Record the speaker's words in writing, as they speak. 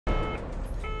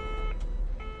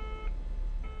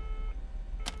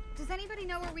anybody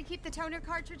know where we keep the toner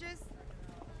cartridges?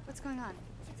 What's going on?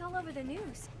 It's all over the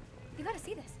news. You gotta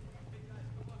see this.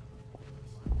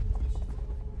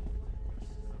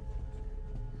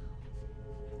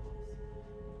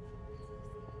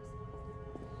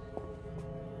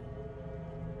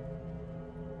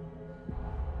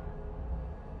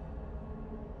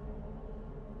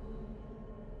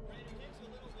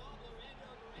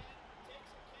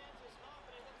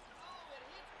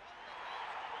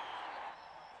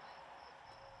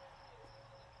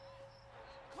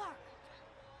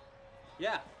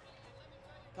 Yeah.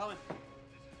 Coming.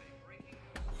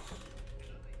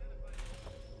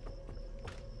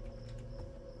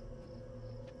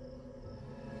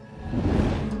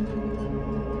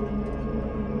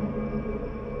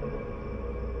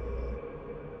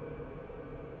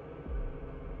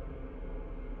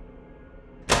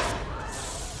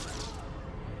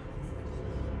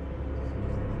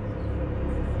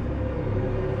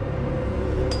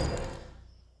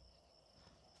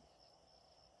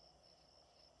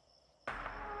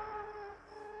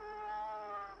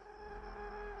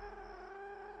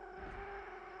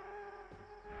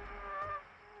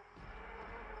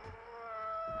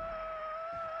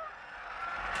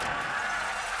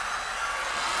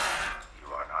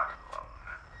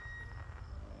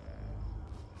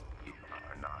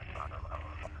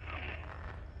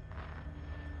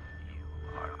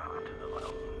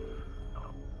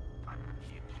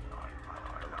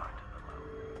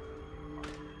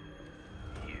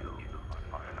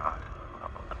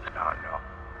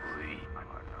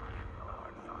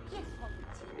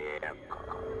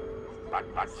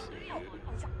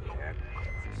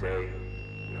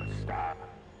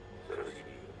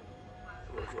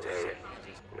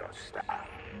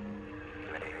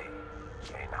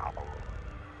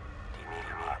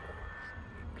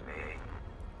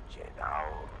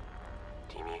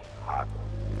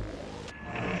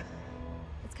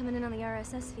 It's coming in on the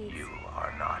RSS feeds. You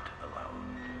are not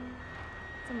alone.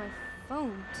 It's on my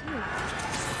phone, too.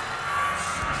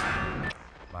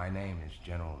 My name is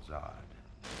General Zod.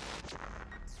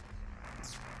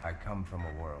 I come from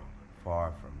a world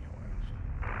far from yours.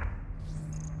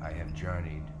 I have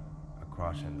journeyed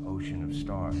across an ocean of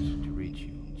stars to reach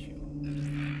you.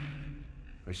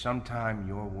 For some time,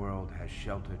 your world has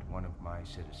sheltered one of my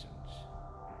citizens.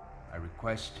 I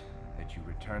request that you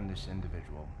return this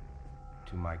individual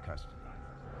to my custody.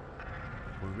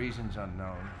 For reasons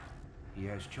unknown, he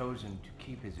has chosen to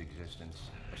keep his existence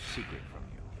a secret from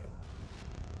you.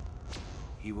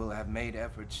 He will have made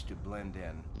efforts to blend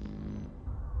in.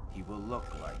 He will look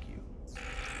like you,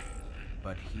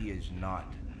 but he is not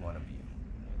one of you.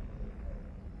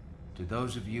 To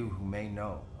those of you who may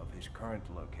know of his current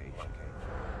location,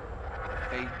 the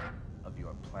fate of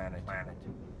your planet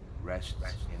rests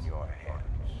in your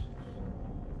hands.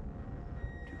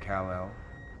 To Kal-El,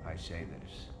 I say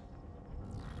this.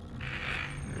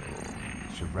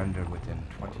 Surrender within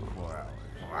 24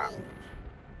 hours.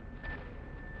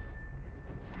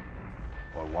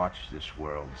 Or watch this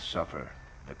world suffer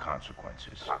the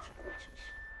consequences.